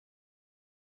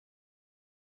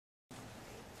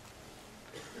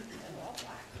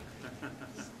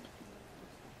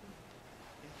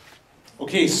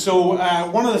Okay, so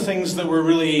one of the things that we're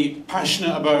really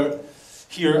passionate about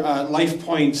here at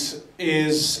LifePoint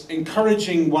is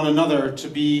encouraging one another to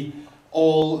be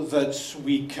all that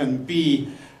we can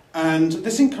be. And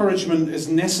this encouragement is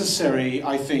necessary,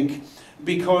 I think,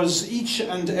 because each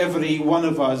and every one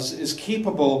of us is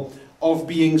capable of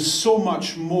being so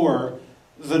much more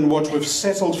than what we've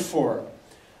settled for.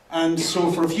 And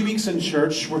so for a few weeks in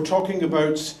church, we're talking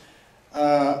about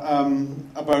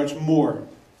more.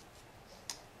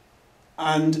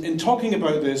 And in talking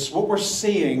about this, what we're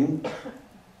saying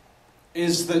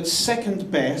is that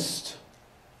second best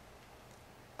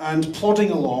and plodding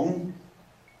along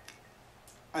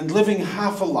and living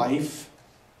half a life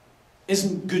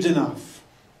isn't good enough.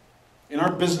 In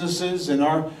our businesses, in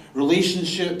our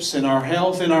relationships, in our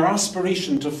health, in our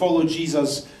aspiration to follow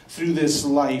Jesus through this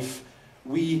life,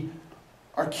 we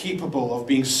are capable of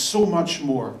being so much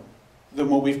more than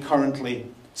what we've currently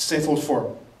settled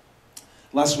for.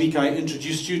 Last week I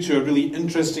introduced you to a really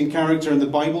interesting character in the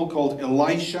Bible called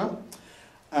Elisha.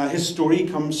 His story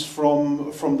comes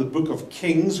from the book of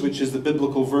Kings, which is the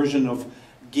biblical version of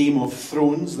Game of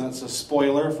Thrones. That's a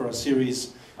spoiler for a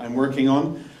series I'm working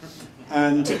on.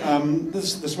 And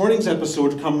this morning's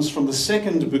episode comes from the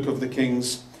second book of the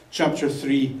Kings, chapter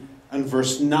 3 and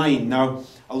verse 9. Now,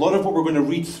 a lot of what we're going to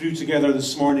read through together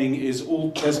this morning is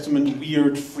Old Testament,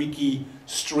 weird, freaky,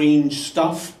 strange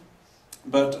stuff.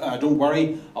 But don't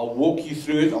worry, I'll walk you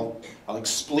through it, I'll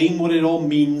explain what it all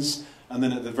means, and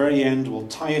then at the very end we'll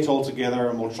tie it all together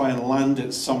and we'll try and land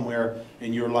it somewhere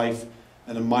in your life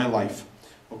and in my life.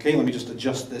 Okay, let me just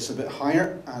adjust this a bit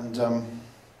higher, and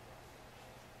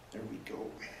there we go.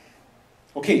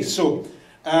 Okay, so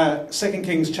 2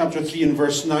 Kings chapter 3 and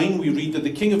verse 9, we read that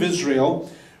the king of Israel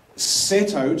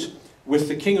set out with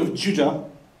the king of Judah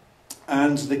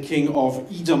and the king of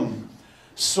Edom.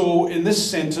 So in this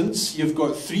sentence, you've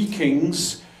got three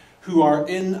kings who are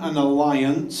in an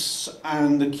alliance,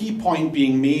 and the key point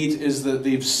being made is that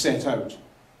they've set out.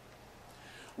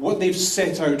 What they've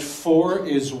set out for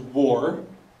is war,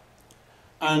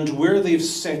 and where they've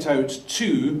set out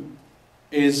to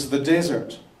is the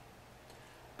desert.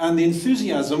 And the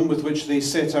enthusiasm with which they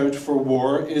set out for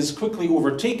war is quickly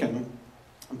overtaken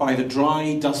by the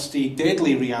dry, dusty,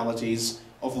 deadly realities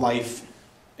of life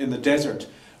in the desert.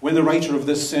 When the writer of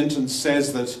this sentence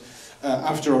says that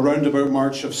after a roundabout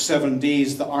march of 7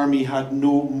 days, the army had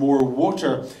no more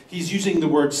water, he's using the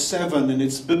word seven in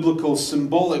its biblical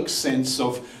symbolic sense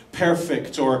of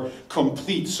perfect or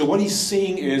complete. So what he's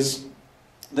saying is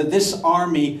that this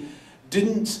army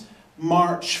didn't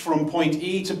march from point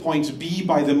A to point B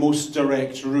by the most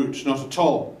direct route, not at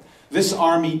all. This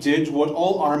army did what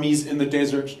all armies in the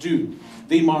desert do.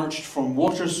 They marched from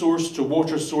water source to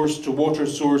water source to water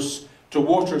source to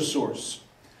water source.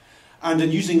 And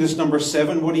in using this number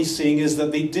 7, what he's saying is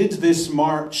that they did this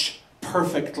march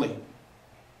perfectly.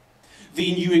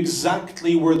 They knew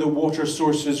exactly where the water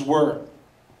sources were.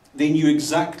 They knew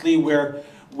exactly where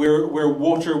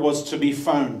water was to be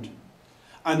found.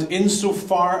 And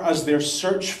insofar as their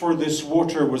search for this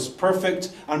water was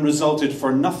perfect and resulted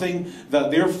for nothing,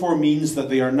 that therefore means that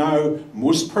they are now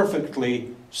most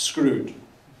perfectly screwed.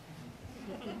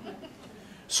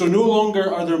 So no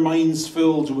longer are their minds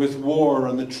filled with war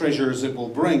and the treasures it will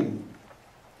bring.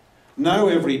 Now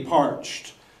every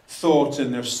parched thought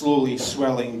in their slowly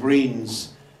swelling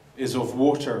brains is of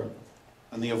water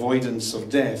and the avoidance of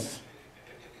death.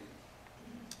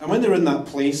 And when they're in that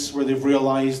place where they've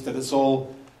realized that it's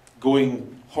all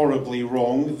going horribly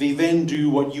wrong, they then do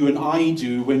what you and I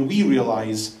do when we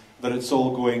realize that it's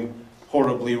all going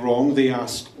horribly wrong. They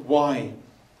ask, why?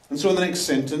 And so in the next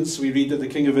sentence, we read that the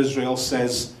king of Israel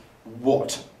says,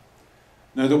 what?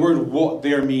 Now the word what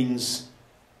there means,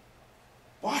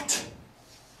 what?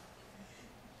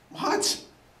 What?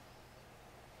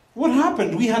 What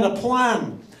happened? We had a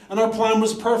plan, and our plan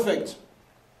was perfect.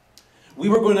 We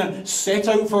were going to set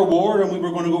out for war, and we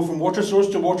were going to go from water source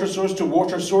to water source to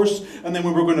water source, and then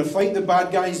we were going to fight the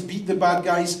bad guys, beat the bad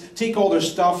guys, take all their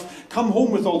stuff, come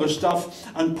home with all their stuff,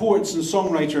 and poets and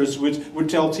songwriters would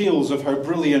tell tales of how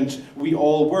brilliant we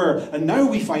all were. And now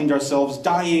we find ourselves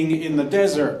dying in the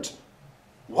desert.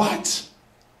 What?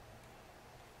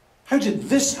 How did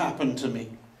this happen to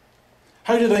me?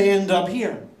 How did I end up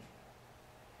here?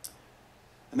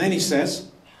 And then he says,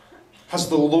 has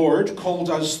the Lord called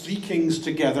us three kings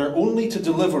together only to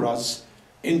deliver us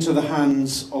into the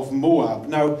hands of Moab?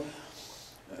 Now,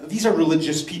 these are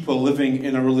religious people living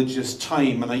in a religious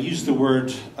time, and I use the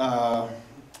word,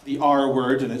 the R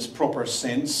word in its proper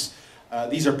sense.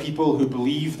 These are people who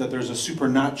believe that there's a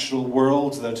supernatural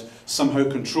world that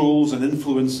somehow controls and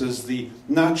influences the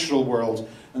natural world.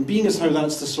 And being as how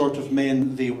that's the sort of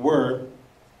men they were,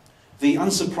 they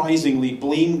unsurprisingly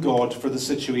blame God for the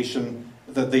situation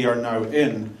that they are now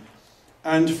in.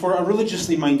 And for a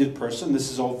religiously minded person, this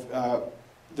is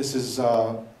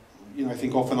I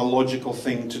think often a logical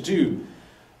thing to do.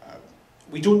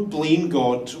 We don't blame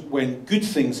God when good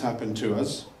things happen to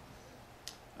us,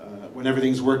 when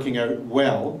everything's working out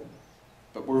well,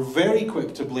 but we're very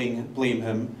quick to blame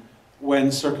Him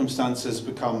when circumstances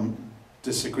become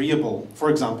disagreeable. For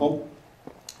example,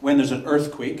 when there's an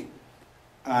earthquake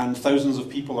and thousands of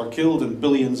people are killed and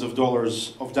billions of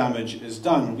dollars of damage is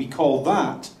done, we call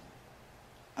that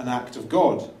an act of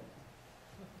God.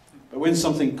 But when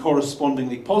something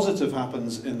correspondingly positive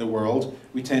happens in the world,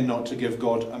 we tend not to give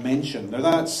God a mention. Now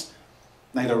that's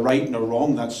neither right nor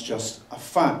wrong, that's just a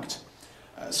fact.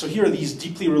 So here are these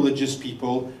deeply religious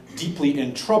people, deeply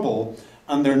in trouble,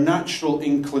 and their natural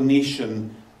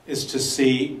inclination is to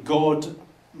say, God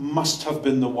must have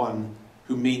been the one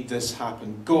who made this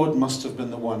happen. God must have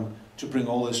been the one to bring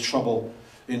all this trouble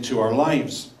into our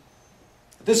lives.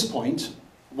 At this point,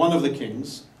 one of the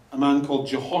kings, a man called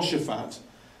Jehoshaphat,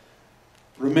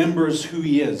 remembers who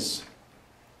he is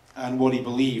and what he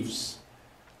believes.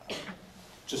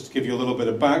 Just to give you a little bit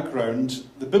of background,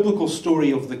 the biblical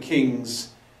story of the kings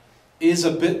is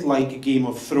a bit like Game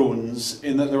of Thrones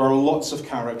in that there are lots of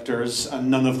characters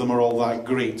and none of them are all that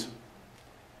great.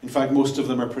 In fact, most of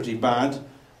them are pretty bad,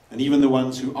 and even the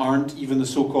ones who aren't, even the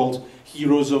so-called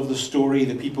heroes of the story,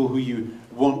 the people who you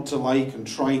want to like and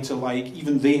try to like,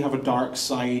 even they have a dark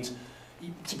side.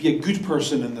 To be a good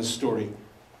person in this story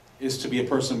is to be a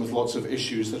person with lots of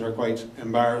issues that are quite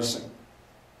embarrassing.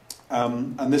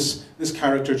 And this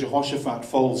character, Jehoshaphat,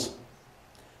 falls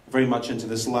very much into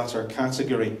this latter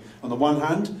category. On the one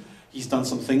hand, he's done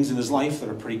some things in his life that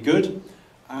are pretty good,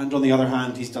 and on the other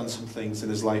hand, he's done some things in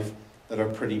his life that are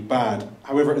pretty bad.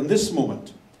 However, in this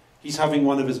moment, he's having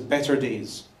one of his better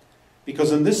days,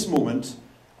 because in this moment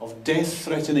of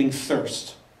death-threatening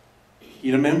thirst,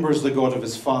 he remembers the God of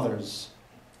his fathers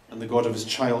and the God of his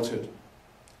childhood.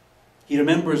 He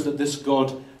remembers that this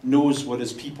God knows what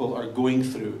his people are going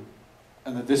through,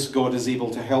 and that this God is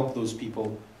able to help those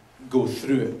people go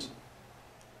through it.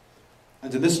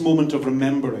 And in this moment of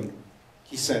remembering,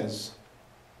 he says,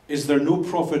 "Is there no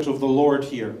prophet of the Lord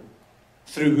here,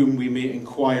 through whom we may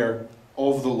inquire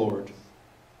of the Lord?"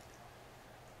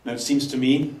 Now it seems to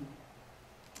me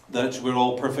that we're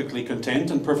all perfectly content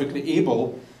and perfectly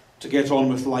able to get on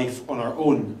with life on our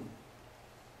own.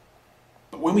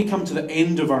 But when we come to the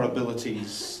end of our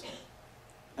abilities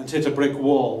and hit a brick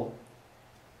wall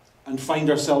and find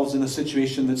ourselves in a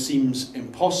situation that seems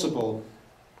impossible,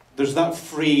 there's that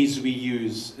phrase we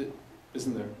use,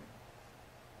 isn't there?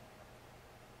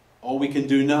 All we can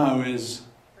do now is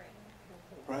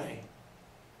pray.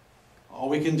 All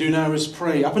we can do now is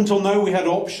pray. Up until now we had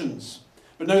options.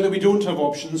 But now that we don't have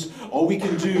options, all we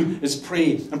can do is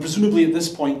pray. And presumably at this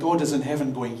point, God is in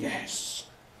heaven going, yes,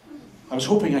 I was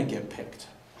hoping I'd get picked.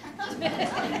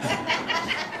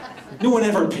 No one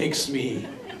ever picks me.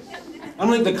 I'm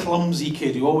like the clumsy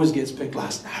kid who always gets picked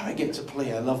last. Now I get to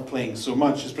play. I love playing so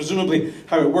much. It's presumably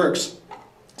how it works.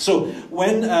 So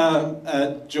when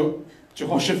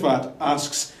Jehoshaphat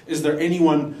asks, is there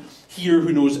anyone here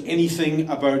who knows anything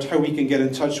about how we can get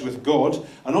in touch with God,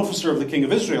 an officer of the king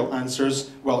of Israel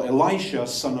answers, well, Elisha,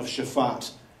 son of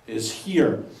Shaphat, is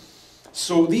here.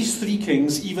 So these three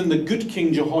kings, even the good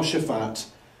King Jehoshaphat,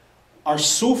 are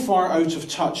so far out of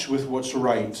touch with what's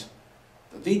right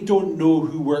that they don't know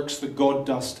who works the God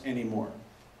dust anymore.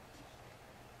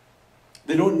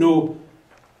 They don't know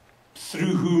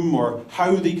through whom or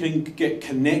how they can get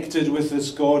connected with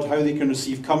this God, how they can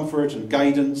receive comfort and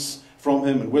guidance from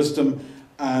him and wisdom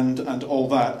and all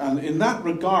that. And in that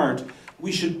regard,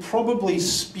 we should probably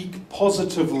speak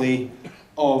positively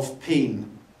of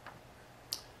pain.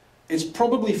 It's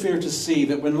probably fair to say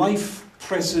that when life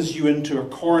presses you into a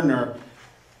corner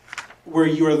where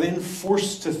you are then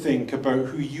forced to think about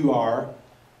who you are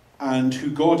and who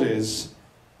God is,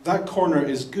 that corner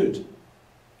is good.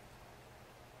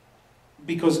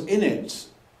 Because in it,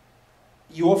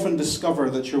 you often discover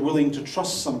that you're willing to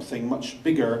trust something much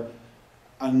bigger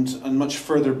and much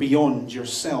further beyond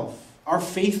yourself. Our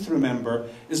faith, remember,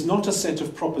 is not a set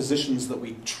of propositions that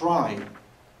we try.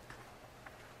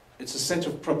 It's a set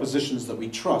of propositions that we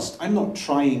trust. I'm not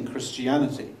trying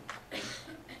Christianity.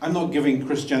 I'm not giving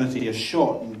Christianity a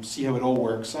shot and see how it all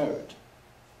works out.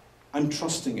 I'm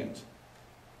trusting it.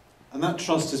 And that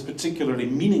trust is particularly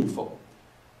meaningful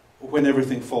when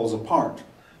everything falls apart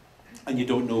and you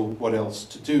don't know what else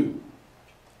to do.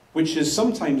 Which is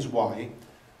sometimes why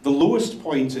the lowest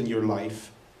point in your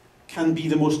life can be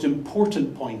the most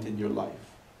important point in your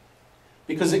life.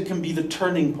 because it can be the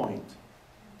turning point.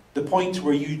 The point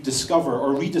where you discover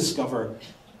or rediscover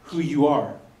who you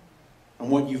are and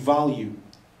what you value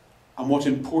and what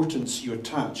importance you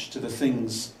attach to the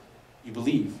things you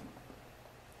believe.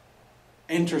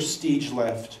 Enter stage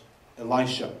left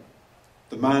Elisha,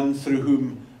 the man through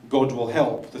whom God will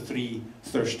help the three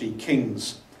thirsty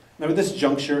kings. Now at this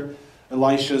juncture,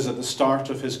 Elisha is at the start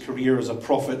of his career as a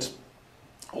prophet.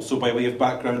 Also, by way of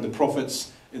background, the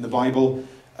prophets in the Bible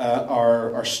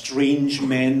are strange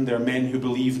men. They're men who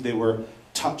believed they were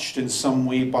touched in some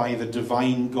way by the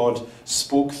divine. God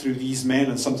spoke through these men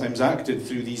and sometimes acted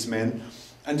through these men.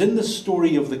 And in the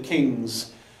story of the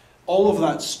kings, all of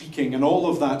that speaking and all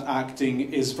of that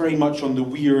acting is very much on the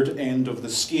weird end of the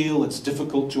scale. It's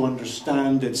difficult to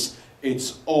understand.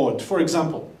 It's odd. For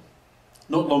example,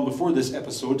 not long before this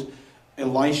episode,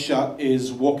 Elisha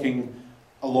is walking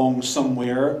along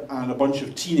somewhere, and a bunch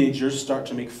of teenagers start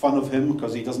to make fun of him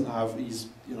because he doesn't have, he's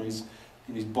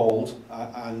bald,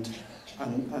 and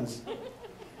well,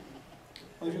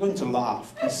 if you're going to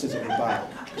laugh, please sit at the back,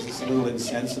 because it's a little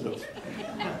insensitive,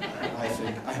 I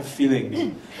think. I have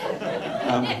feeling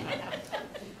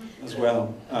as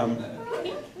well.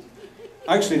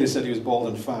 Actually, they said he was bald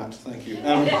and fat. Thank you.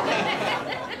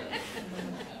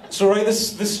 So, right,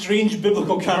 this strange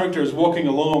biblical character is walking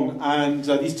along, and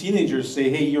these teenagers say,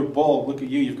 "Hey, you're bald. Look at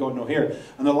you. You've got no hair."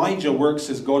 And Elijah works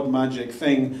his God magic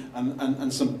thing,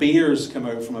 and some bears come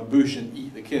out from a bush and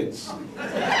eat the kids.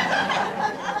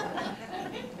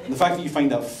 And the fact that you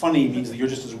find that funny means that you're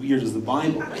just as weird as the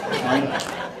Bible, right?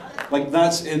 Like,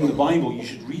 that's in the Bible. You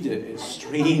should read it. It's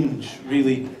strange,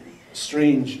 really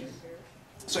strange.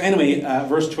 So anyway,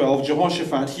 verse 12,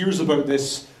 Jehoshaphat hears about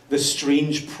this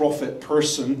strange prophet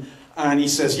person, and he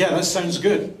says, "Yeah, that sounds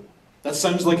good. That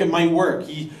sounds like it might work.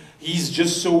 He's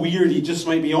just so weird, he just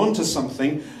might be onto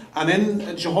something." And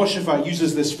then Jehoshaphat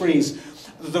uses this phrase,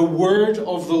 "The word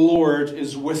of the Lord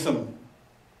is with him."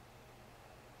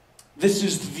 This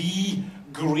is the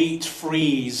great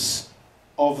phrase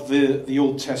of the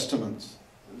Old Testament.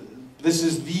 This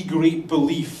is the great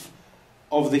belief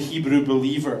of the Hebrew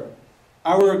believer.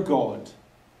 Our God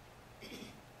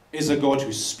is a God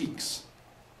who speaks.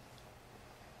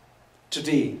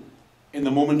 Today, in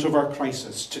the moment of our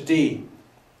crisis, today,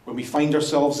 when we find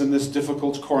ourselves in this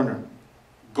difficult corner,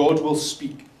 God will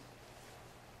speak.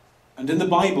 And in the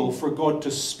Bible, for God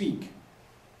to speak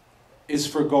is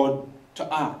for God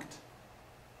to act.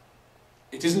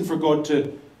 It isn't for God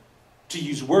to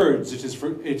use words, it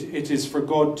is for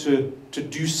God to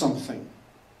do something.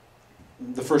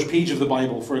 The first page of the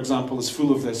Bible, for example, is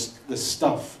full of this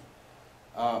stuff.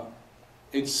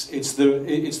 It's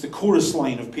the chorus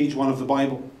line of page 1 of the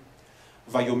Bible.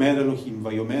 Vayomer Elohim,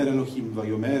 Vayomer Elohim,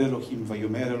 Vayomer Elohim,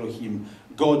 Vayomer Elohim.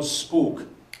 God spoke,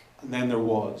 and then there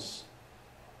was.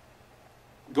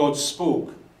 God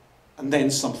spoke, and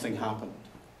then something happened.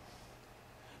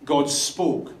 God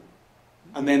spoke,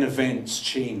 and then events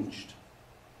changed.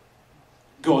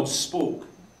 God spoke,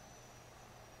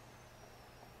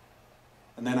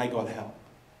 and then I got help.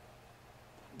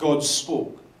 God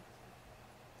spoke,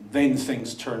 then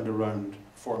things turned around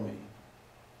for me.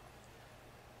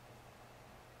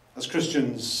 As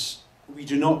Christians, we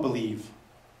do not believe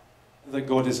that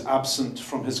God is absent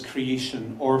from his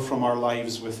creation or from our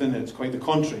lives within it. Quite the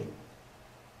contrary.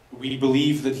 We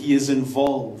believe that he is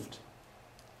involved.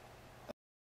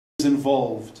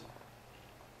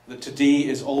 That today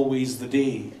is always the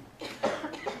day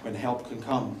when help can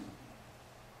come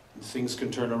and things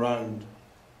can turn around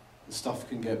and stuff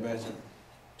can get better.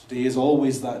 Today is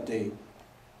always that day.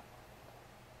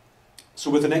 So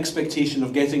with an expectation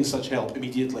of getting such help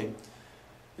immediately,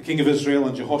 the king of Israel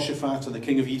and Jehoshaphat and the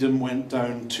king of Edom went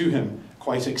down to him,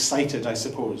 quite excited, I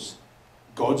suppose.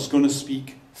 God's going to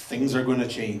speak, things are going to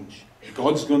change.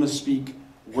 God's going to speak,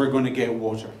 we're going to get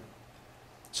water.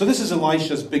 So this is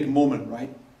Elisha's big moment,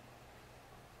 right?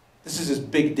 This is his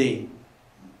big day.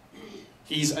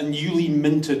 He's a newly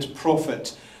minted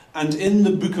prophet. And in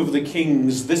the book of the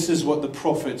Kings, this is what the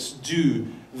prophets do.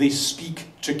 They speak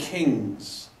to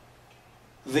kings.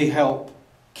 They help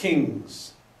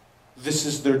kings. This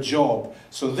is their job.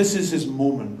 So this is his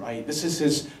moment, right? This is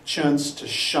his chance to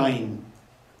shine.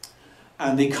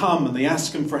 And they come and they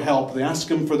ask him for help. They ask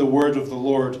him for the word of the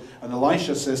Lord. And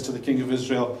Elisha says to the king of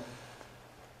Israel,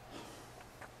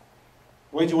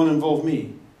 "Why do you want to involve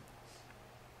me?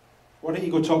 Why don't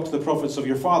you go talk to the prophets of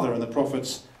your father and the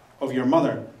prophets of your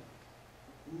mother?"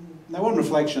 Now, on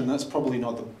reflection, that's probably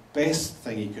not the best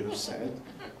thing he could have said.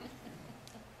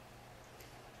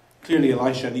 Clearly,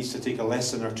 Elisha needs to take a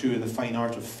lesson or two in the fine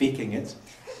art of faking it.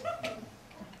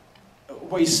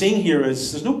 What he's saying here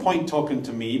is, there's no point talking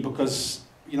to me because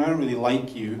I don't really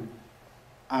like you,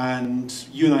 and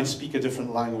you and I speak a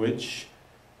different language.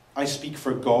 I speak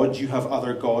for God, you have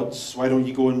other gods. Why don't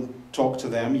you go and talk to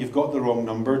them? You've got the wrong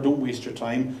number, don't waste your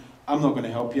time. I'm not going to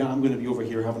help you, I'm going to be over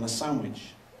here having a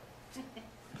sandwich.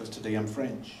 Because today I'm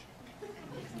French.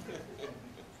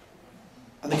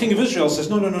 And the king of Israel says,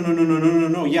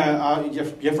 no.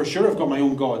 Yeah, for sure I've got my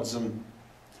own gods, and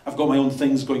I've got my own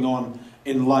things going on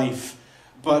in life.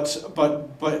 But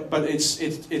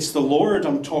it's the Lord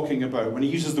I'm talking about. When he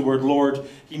uses the word Lord,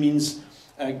 he means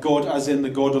God as in the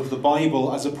God of the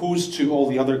Bible, as opposed to all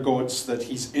the other gods that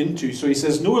he's into. So he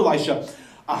says, no, Elisha,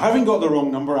 I haven't got the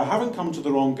wrong number, I haven't come to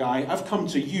the wrong guy, I've come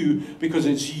to you because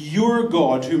it's your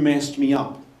God who messed me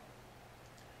up.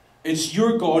 It's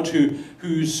your God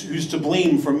who's to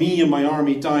blame for me and my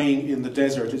army dying in the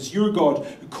desert. It's your God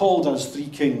who called us 3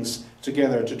 kings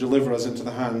together to deliver us into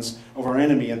the hands of our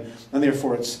enemy. And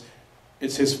therefore it's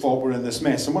his fault we're in this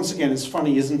mess. And once again, it's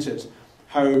funny, isn't it,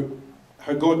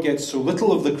 how God gets so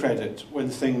little of the credit when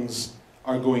things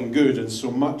are going good and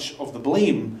so much of the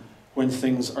blame when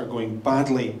things are going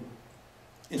badly.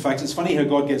 In fact, it's funny how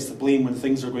God gets the blame when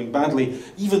things are going badly,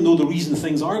 even though the reason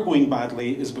things are going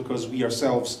badly is because we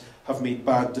ourselves have made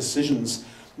bad decisions.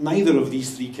 Neither of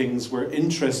these 3 kings were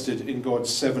interested in God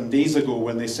 7 days ago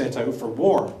when they set out for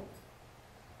war.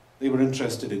 They were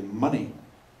interested in money.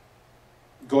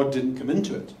 God didn't come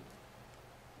into it.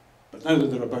 But now that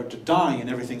they're about to die and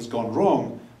everything's gone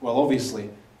wrong, well, obviously,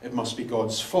 it must be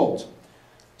God's fault.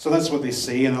 So that's what they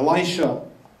say. And Elisha,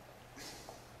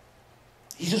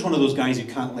 he's just one of those guys who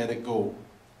can't let it go.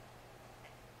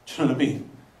 Do you know what I mean?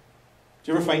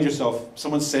 Do you ever find yourself,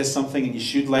 someone says something and you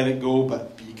should let it go,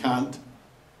 but you can't?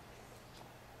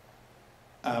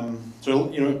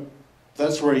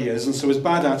 That's where he is. And so his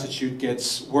bad attitude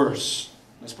gets worse.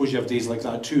 I suppose you have days like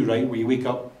that too, right? Where you wake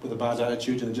up with a bad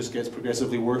attitude and it just gets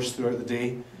progressively worse throughout the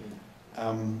day.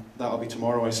 That'll be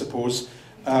tomorrow, I suppose.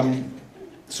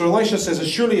 So Elisha says, as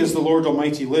surely as the Lord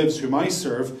Almighty lives, whom I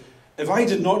serve, if I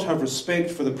did not have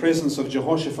respect for the presence of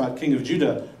Jehoshaphat, king of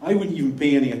Judah, I wouldn't even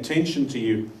pay any attention to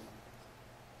you.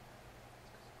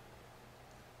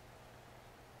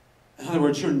 In other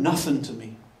words, you're nothing to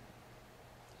me.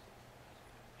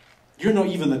 You're not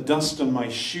even the dust on my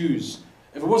shoes.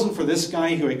 If it wasn't for this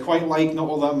guy who I quite like, not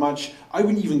all that much, I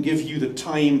wouldn't even give you the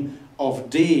time of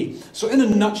day. So in a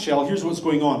nutshell, here's what's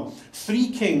going on. 3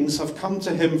 kings have come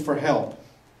to him for help.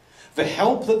 The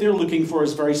help that they're looking for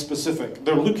is very specific.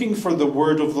 They're looking for the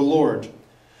word of the Lord.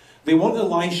 They want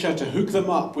Elisha to hook them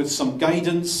up with some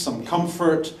guidance, some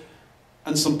comfort,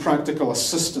 and some practical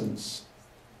assistance.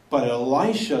 But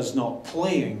Elisha's not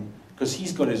playing because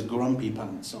he's got his grumpy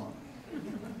pants on.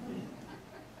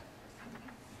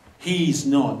 He's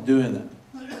not doing it.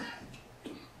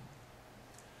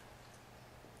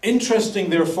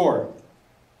 Interesting, therefore,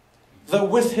 that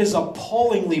with his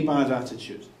appallingly bad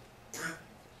attitude,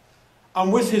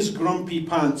 and with his grumpy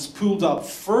pants pulled up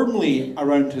firmly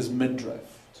around his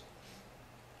midriff,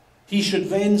 he should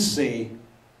then say,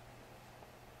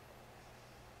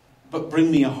 but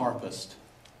bring me a harpist.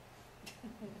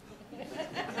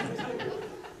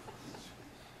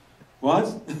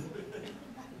 What?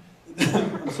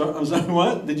 I'm sorry,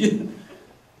 what?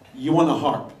 You want a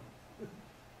harp?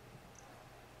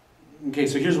 Okay,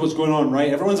 so here's what's going on,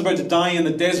 right? Everyone's about to die in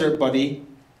the desert, buddy.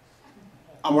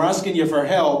 And we're asking you for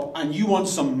help, and you want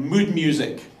some mood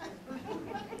music.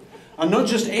 And not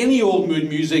just any old mood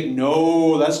music.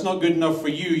 No, that's not good enough for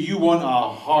you. You want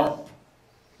a harp.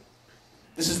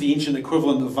 This is the ancient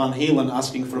equivalent of Van Halen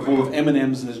asking for a bowl of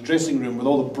M&Ms in his dressing room with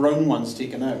all the brown ones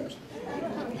taken out.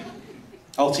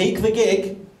 I'll take the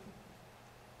gig,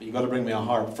 but you've got to bring me a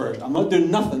harp first. I'm not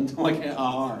doing nothing till I get a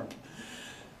harp.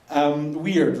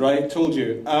 Weird, right? Told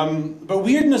you. But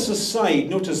weirdness aside,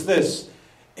 notice this.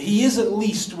 He is at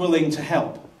least willing to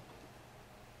help.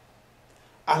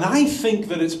 And I think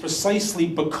that it's precisely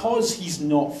because he's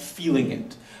not feeling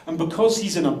it, and because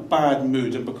he's in a bad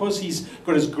mood, and because he's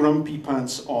got his grumpy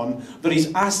pants on, that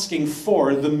he's asking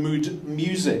for the mood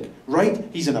music, right?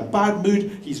 He's in a bad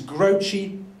mood, he's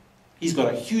grouchy, he's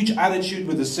got a huge attitude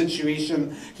with the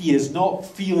situation, he is not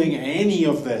feeling any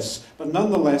of this, but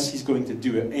nonetheless he's going to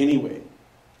do it anyway.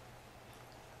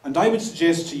 And I would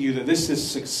suggest to you that this is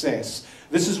success.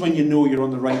 This is when you know you're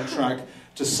on the right track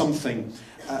to something.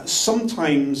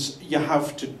 Sometimes you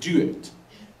have to do it,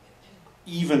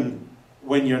 even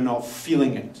when you're not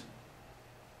feeling it.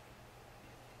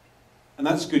 And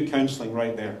that's good counselling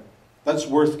right there. That's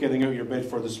worth getting out of your bed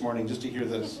for this morning, just to hear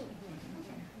this.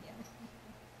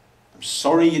 I'm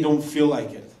sorry you don't feel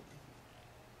like it,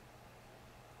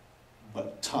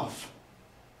 but tough.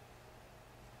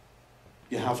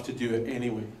 You have to do it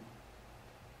anyway.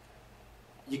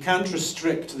 you can't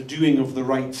restrict the doing of the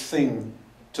right thing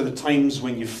to the times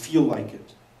when you feel like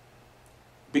it.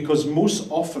 Because most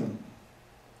often,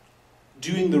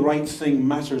 doing the right thing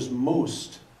matters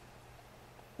most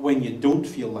when you don't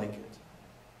feel like it.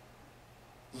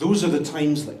 Those are the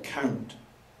times that count.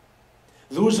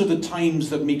 Those are the times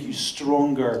that make you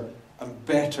stronger and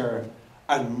better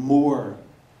and more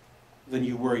than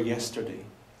you were yesterday.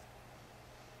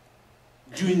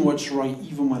 Doing what's right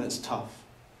even when it's tough.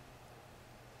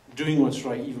 Doing what's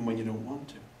right even when you don't want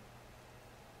to.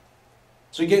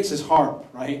 So he gets his harp,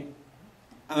 right?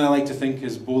 And I like to think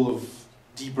his bowl of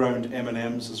debrowned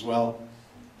M&Ms as well.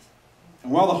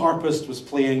 And while the harpist was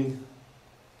playing,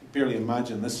 I can barely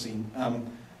imagine this scene,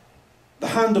 the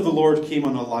hand of the Lord came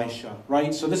on Elisha,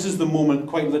 right? So this is the moment,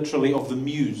 quite literally, of the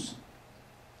muse.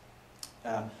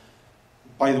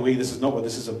 By the way, this is not what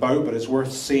this is about, but it's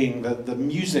worth saying that the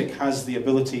music has the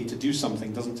ability to do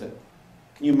something, doesn't it?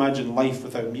 Can you imagine life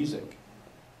without music?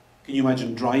 Can you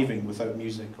imagine driving without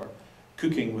music, or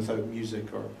cooking without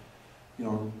music, or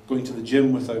going to the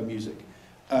gym without music?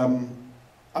 I'm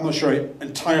not sure I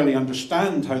entirely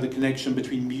understand how the connection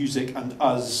between music and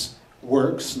us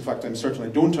works. In fact, I certainly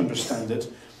don't understand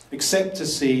it, except to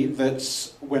say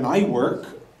that when I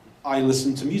work, I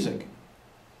listen to music.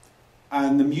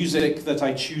 And the music that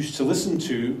I choose to listen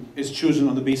to is chosen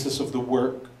on the basis of the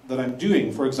work that I'm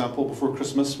doing. For example, before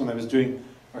Christmas, when I was doing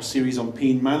our series on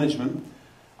pain management,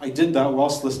 I did that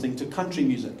whilst listening to country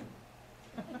music.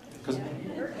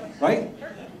 Right?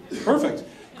 Perfect.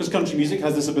 Because country music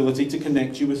has this ability to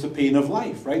connect you with the pain of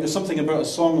life, right? There's something about a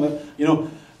song that,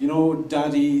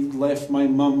 Daddy left my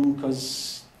mum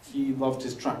because he loved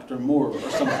his tractor more,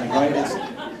 or something, right?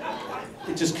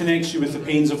 It just connects you with the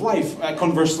pains of life.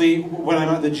 Conversely, when I'm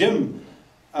at the gym,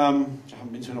 which I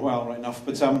haven't been to in a while, right enough,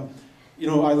 but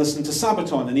I listen to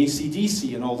Sabaton and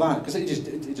AC/DC and all that, because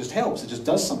it just helps. It just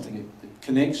does something. It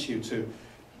connects you to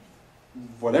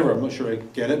whatever. I'm not sure I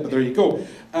get it, but there you go.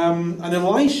 And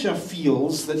Elisha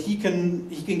feels that he can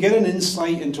get an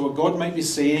insight into what God might be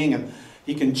saying, and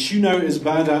he can tune out his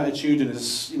bad attitude, and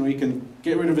he can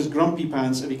get rid of his grumpy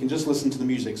pants if he can just listen to the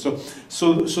music. So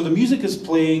the music is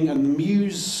playing, and the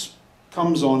muse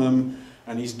comes on him,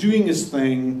 and he's doing his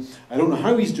thing. I don't know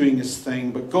how he's doing his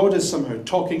thing, but God is somehow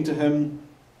talking to him,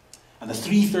 and the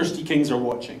three thirsty kings are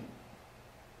watching.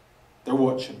 They're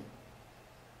watching.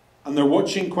 And they're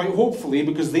watching quite hopefully,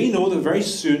 because they know that very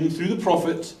soon, through the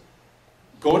prophet,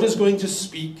 God is going to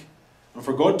speak. And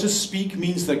for God to speak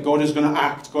means that God is going to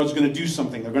act. God's going to do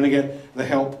something. They're going to get the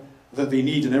help that they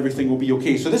need, and everything will be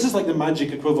okay. So this is like the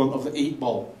magic equivalent of the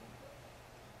 8-ball.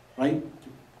 Right?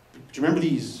 Do you remember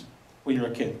these when you were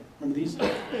a kid? Remember these?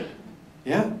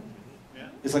 Yeah?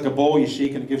 It's like a ball you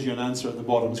shake and it gives you an answer at the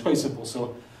bottom. It's quite simple.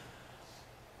 So,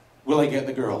 will I get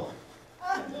the girl?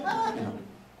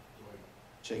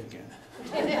 Check again.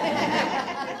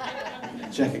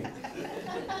 Check again.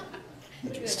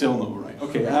 Okay, still no, right?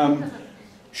 Okay.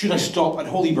 Should I stop at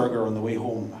Holy Burger on the way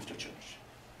home after church?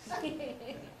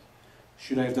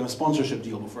 Should I have done a sponsorship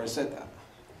deal before I said that?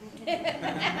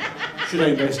 Should I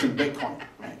invest in Bitcoin?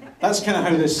 Right. That's kind of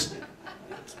how this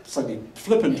slightly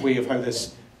flippant way of how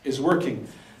this is working.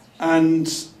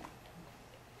 And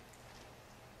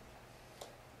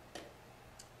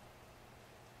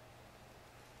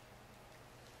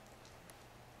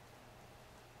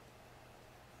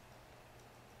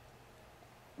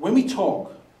when we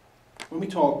talk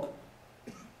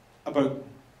about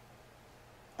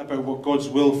what God's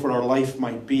will for our life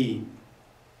might be,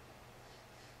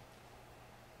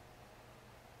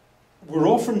 we're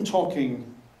often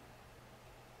talking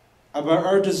about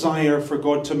our desire for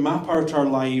God to map out our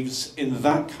lives in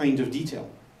that kind of detail.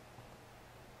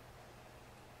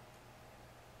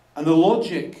 And the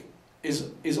logic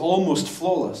is almost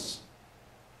flawless.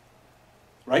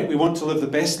 Right? We want to live the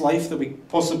best life that we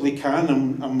possibly can,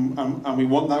 and we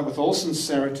want that with all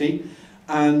sincerity,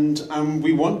 and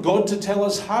we want God to tell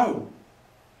us how.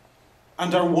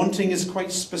 And our wanting is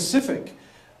quite specific.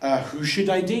 Who should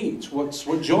I date?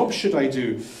 What job should I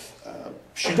do?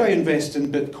 Should I invest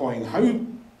in Bitcoin? How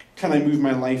can I move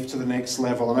my life to the next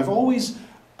level? And I've always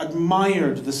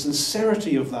admired the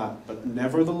sincerity of that, but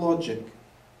never the logic.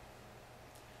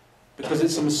 Because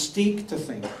it's a mistake to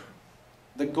think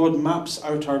that God maps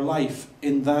out our life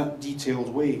in that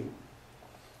detailed way.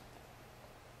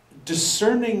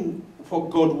 Discerning what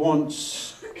God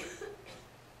wants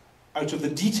out of the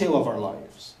detail of our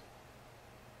lives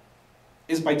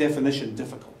is by definition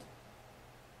difficult.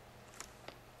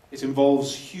 It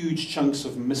involves huge chunks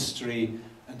of mystery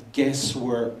and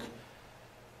guesswork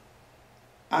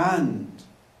and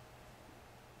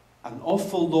an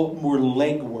awful lot more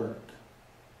legwork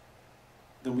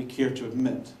than we care to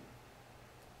admit.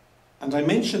 And I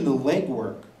mention the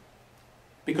legwork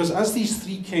because as these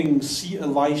three kings see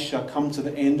Elisha come to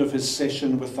the end of his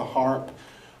session with the harp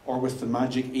or with the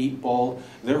magic 8-ball,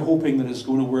 they're hoping that it's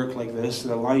going to work like this,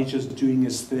 that Elijah's doing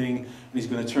his thing, and he's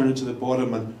going to turn it to the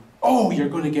bottom and, oh, you're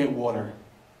going to get water.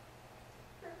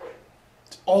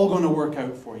 It's all going to work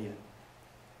out for you.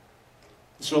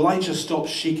 So Elijah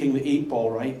stops shaking the 8-ball,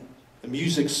 right? The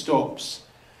music stops.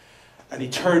 And he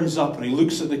turns up and he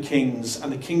looks at the kings,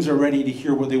 and the kings are ready to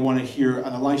hear what they want to hear.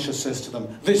 And Elisha says to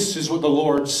them, "This is what the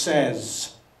Lord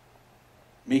says.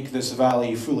 Make this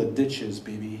valley full of ditches,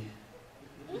 baby.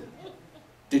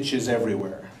 Ditches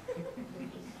everywhere."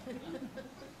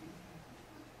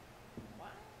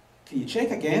 Can you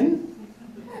check again?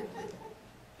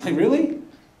 Like, really?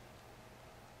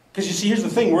 Because you see, here's the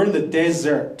thing. We're in the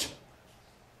desert.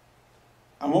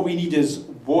 And what we need is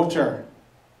water.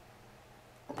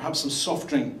 Or perhaps some soft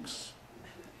drinks.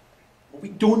 What we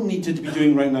don't need to be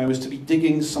doing right now is to be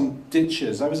digging some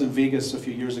ditches. I was in Vegas a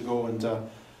few years ago, and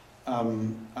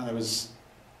I was,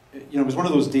 it was one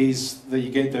of those days that you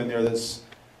get down there that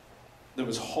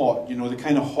was hot. You know, the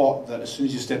kind of hot that as soon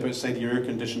as you step outside the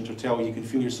air-conditioned hotel, you can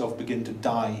feel yourself begin to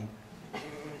die.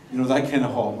 You know, that kind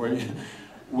of hot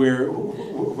where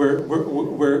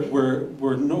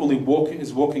not only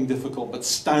walking difficult, but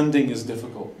standing is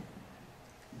difficult.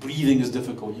 Breathing is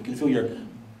difficult. You can feel your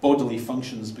bodily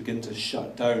functions begin to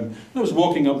shut down. And I was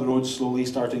walking up the road slowly,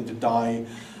 starting to die,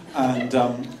 and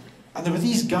there were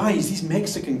these guys, these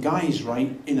Mexican guys,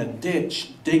 right, in a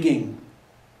ditch, digging,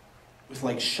 with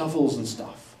like shovels and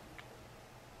stuff.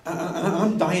 And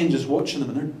I'm dying just watching them,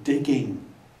 and they're digging.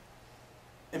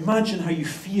 Imagine how you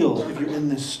feel if you're in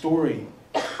this story.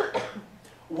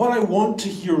 What I want to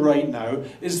hear right now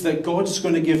is that God's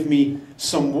going to give me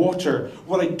some water.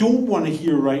 What I don't want to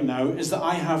hear right now is that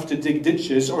I have to dig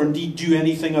ditches or indeed do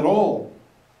anything at all.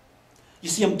 You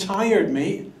see, I'm tired,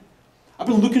 mate. I've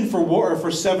been looking for water for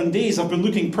 7 days. I've been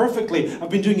looking perfectly. I've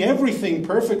been doing everything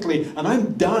perfectly, and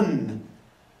I'm done.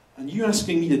 And you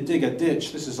asking me to dig a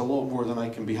ditch, this is a lot more than I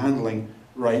can be handling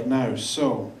right now.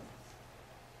 So,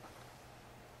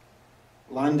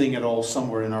 landing it all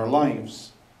somewhere in our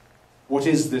lives. What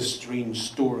is this strange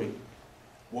story?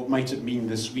 What might it mean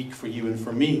this week for you and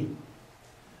for me?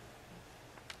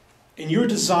 In your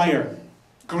desire,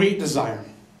 great desire,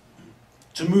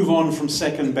 to move on from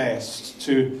second best,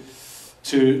 to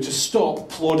stop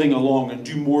plodding along and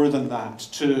do more than that,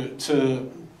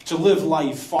 to live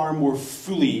life far more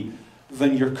fully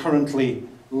than you're currently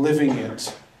living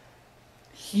it,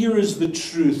 here is the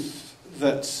truth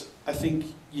that I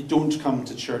think you don't come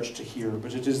to church to hear,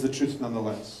 but it is the truth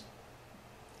nonetheless.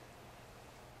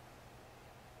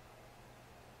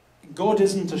 God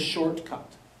isn't a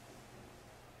shortcut.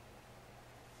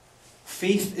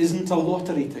 Faith isn't a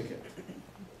lottery ticket.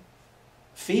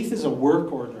 Faith is a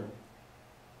work order.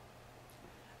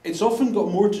 It's often got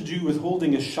more to do with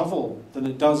holding a shovel than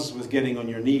it does with getting on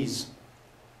your knees.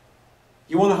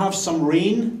 You want to have some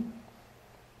rain?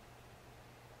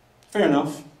 Fair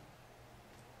enough.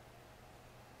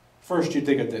 First you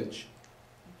dig a ditch.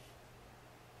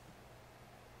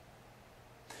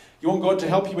 You want God to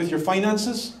help you with your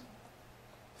finances?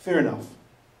 Fair enough.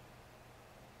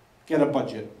 Get a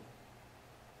budget.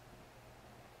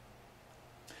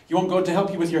 You want God to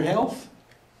help you with your health?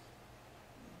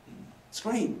 It's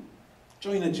great.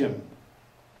 Join a gym.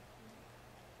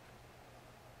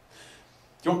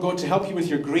 You want God to help you with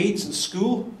your grades at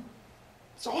school?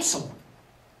 It's awesome.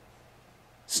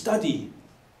 Study.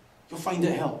 You'll find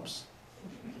it helps.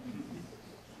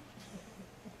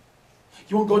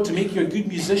 You want God to make you a good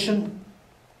musician?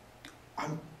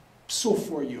 I'm so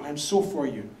for you. I'm so for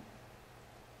you.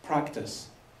 Practice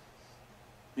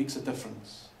makes a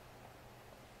difference.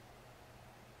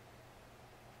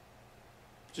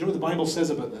 Do you know what the Bible says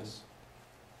about this?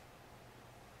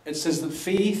 It says that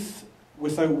faith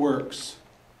without works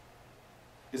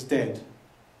is dead.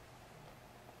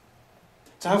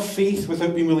 To have faith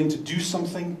without being willing to do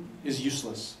something is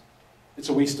useless. It's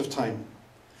a waste of time.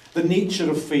 The nature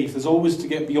of faith is always to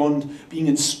get beyond being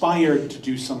inspired to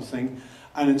do something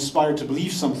and inspired to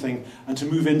believe something and to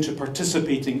move into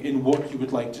participating in what you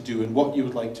would like to do and what you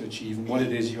would like to achieve and what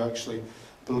it is you actually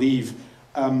believe.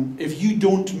 If you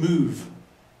don't move,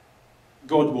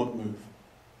 God won't move.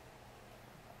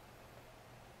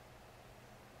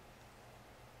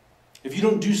 If you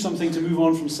don't do something to move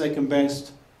on from second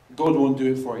best, God won't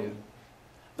do it for you.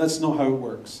 That's not how it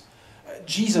works.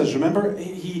 Jesus, remember,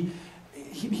 he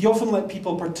often let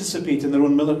people participate in their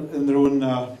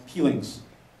own healings.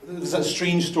 There's that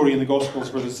strange story in the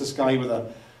Gospels where there's this guy with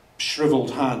a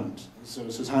shriveled hand. So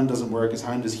his hand doesn't work, his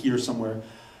hand is here somewhere.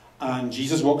 And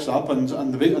Jesus walks up, and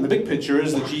the big picture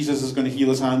is that Jesus is going to heal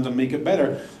his hand and make it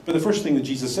better. But the first thing that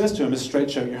Jesus says to him is,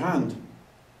 stretch out your hand.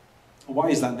 Why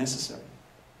is that necessary?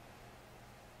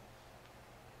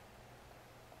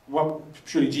 Well,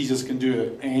 surely Jesus can do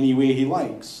it any way he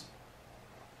likes.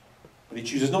 But he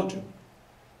chooses not to.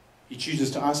 He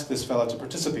chooses to ask this fella to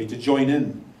participate, to join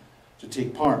in, to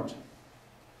take part.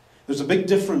 There's a big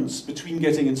difference between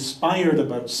getting inspired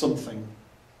about something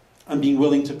and being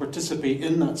willing to participate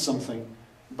in that something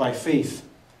by faith.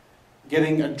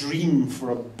 Getting a dream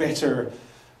for a better,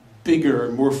 bigger,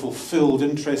 more fulfilled,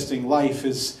 interesting life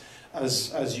is,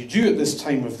 as you do at this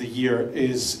time of the year,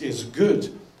 is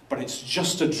good. But it's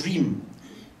just a dream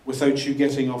without you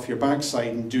getting off your backside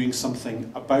and doing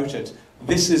something about it.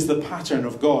 This is the pattern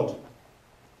of God.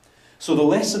 So the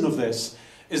lesson of this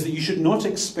is that you should not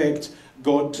expect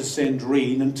God to send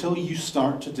rain until you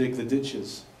start to dig the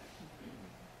ditches.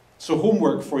 So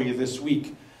homework for you this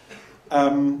week.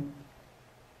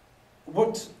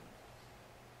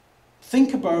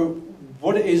 Think about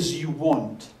what it is you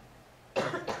want.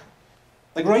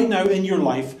 Like right now in your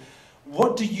life,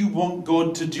 what do you want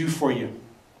God to do for you?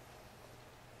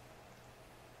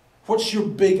 What's your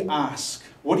big ask?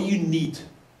 What do you need?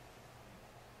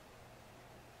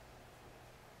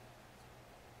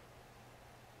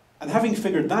 And having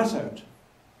figured that out,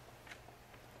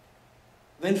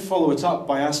 then follow it up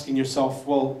by asking yourself,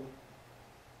 well,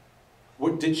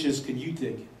 what ditches can you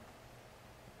dig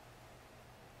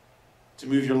to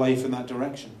move your life in that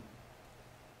direction,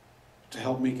 to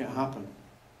help make it happen?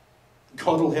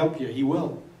 God will help you, he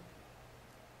will.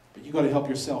 But you've got to help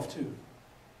yourself too.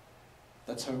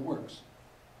 That's how it works.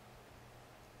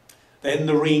 Then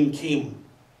the rain came.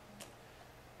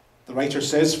 The writer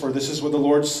says, for this is what the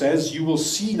Lord says, you will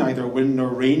see neither wind nor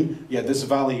rain, yet this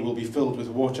valley will be filled with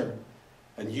water.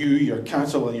 And you, your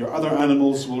cattle, and your other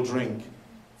animals will drink.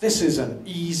 This is an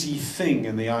easy thing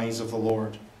in the eyes of the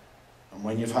Lord. And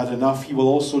when you've had enough, he will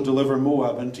also deliver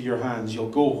Moab into your hands. You'll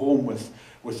go home with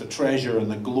the treasure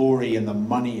and the glory and the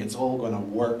money. It's all going to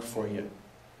work for you.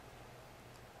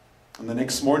 And the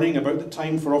next morning, about the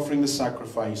time for offering the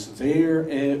sacrifice, there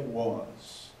it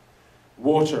was.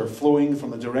 Water flowing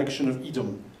from the direction of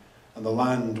Edom, and the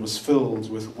land was filled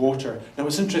with water. Now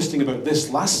what's interesting about this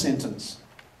last sentence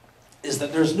is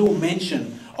that there's no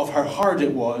mention of how hard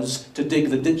it was to dig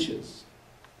the ditches.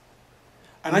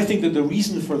 And I think that the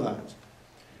reason for that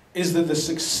is that the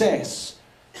success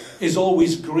is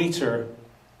always greater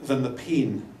than the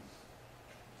pain.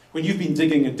 When you've been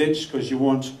digging a ditch because you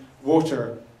want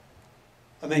water,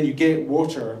 and then you get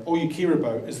water, all you care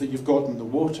about is that you've gotten the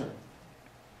water.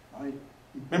 I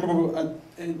remember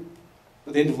at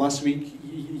the end of last week,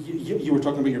 you were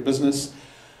talking about your business,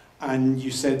 and you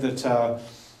said that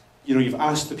you've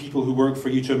asked the people who work for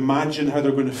you to imagine how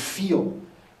they're going to feel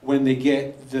when they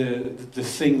get the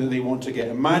thing that they want to get.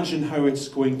 Imagine how it's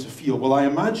going to feel. Well, I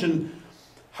imagine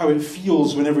how it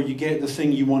feels whenever you get the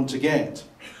thing you want to get.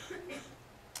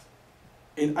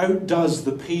 It outdoes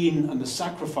the pain and the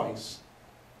sacrifice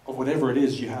of whatever it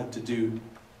is you had to do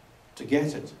to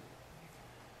get it.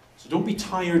 So don't be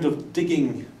tired of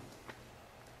digging.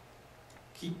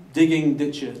 Keep digging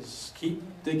ditches. Keep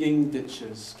digging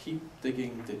ditches. Keep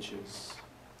digging ditches.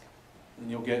 And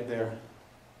you'll get there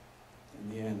in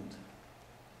the end.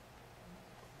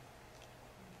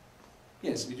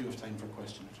 Yes, we do have time for a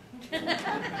question or two.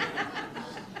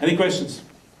 Any questions?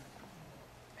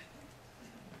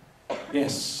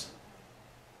 Yes.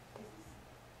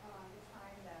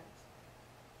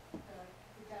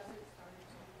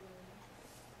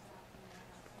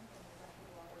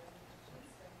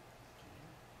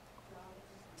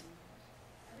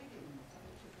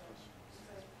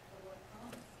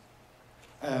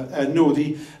 No,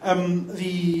 the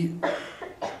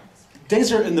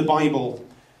desert in the Bible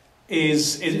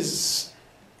it's a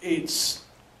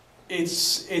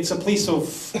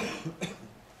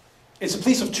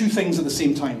place of two things at the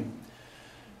same time.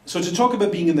 So to talk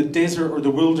about being in the desert or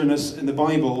the wilderness in the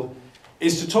Bible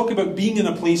is to talk about being in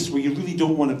a place where you really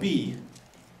don't want to be,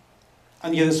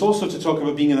 and yet it's also to talk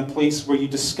about being in a place where you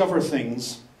discover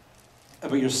things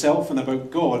about yourself and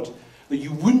about God that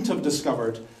you wouldn't have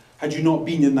discovered had you not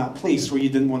been in that place where you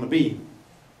didn't want to be.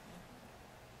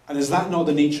 And is that not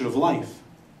the nature of life?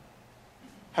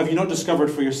 Have you not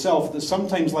discovered for yourself that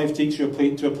sometimes life takes you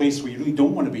to a place where you really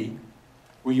don't want to be,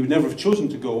 where you would never have chosen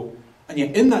to go, and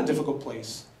yet in that difficult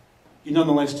place, you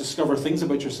nonetheless discover things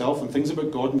about yourself and things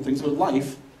about God and things about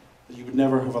life that you would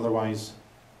never have otherwise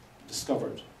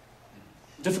discovered.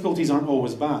 Difficulties aren't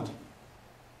always bad.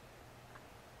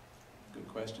 Good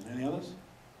question. Any others?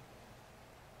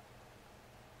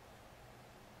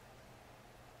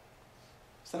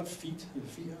 Is that feet? Are the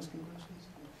feet asking questions?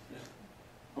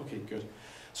 Yeah. Okay, good.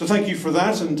 So thank you for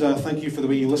that, and thank you for the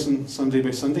way you listen Sunday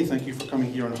by Sunday. Thank you for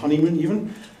coming here on honeymoon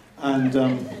even. And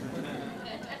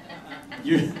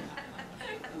you,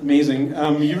 amazing.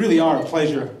 You really are a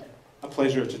pleasure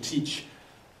to teach.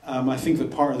 I think that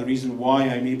part of the reason why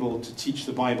I'm able to teach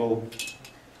the Bible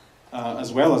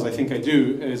as well as I think I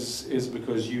do is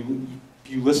because you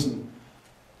listen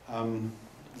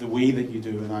the way that you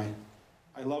do, and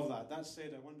I love that. That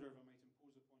said, I wonder if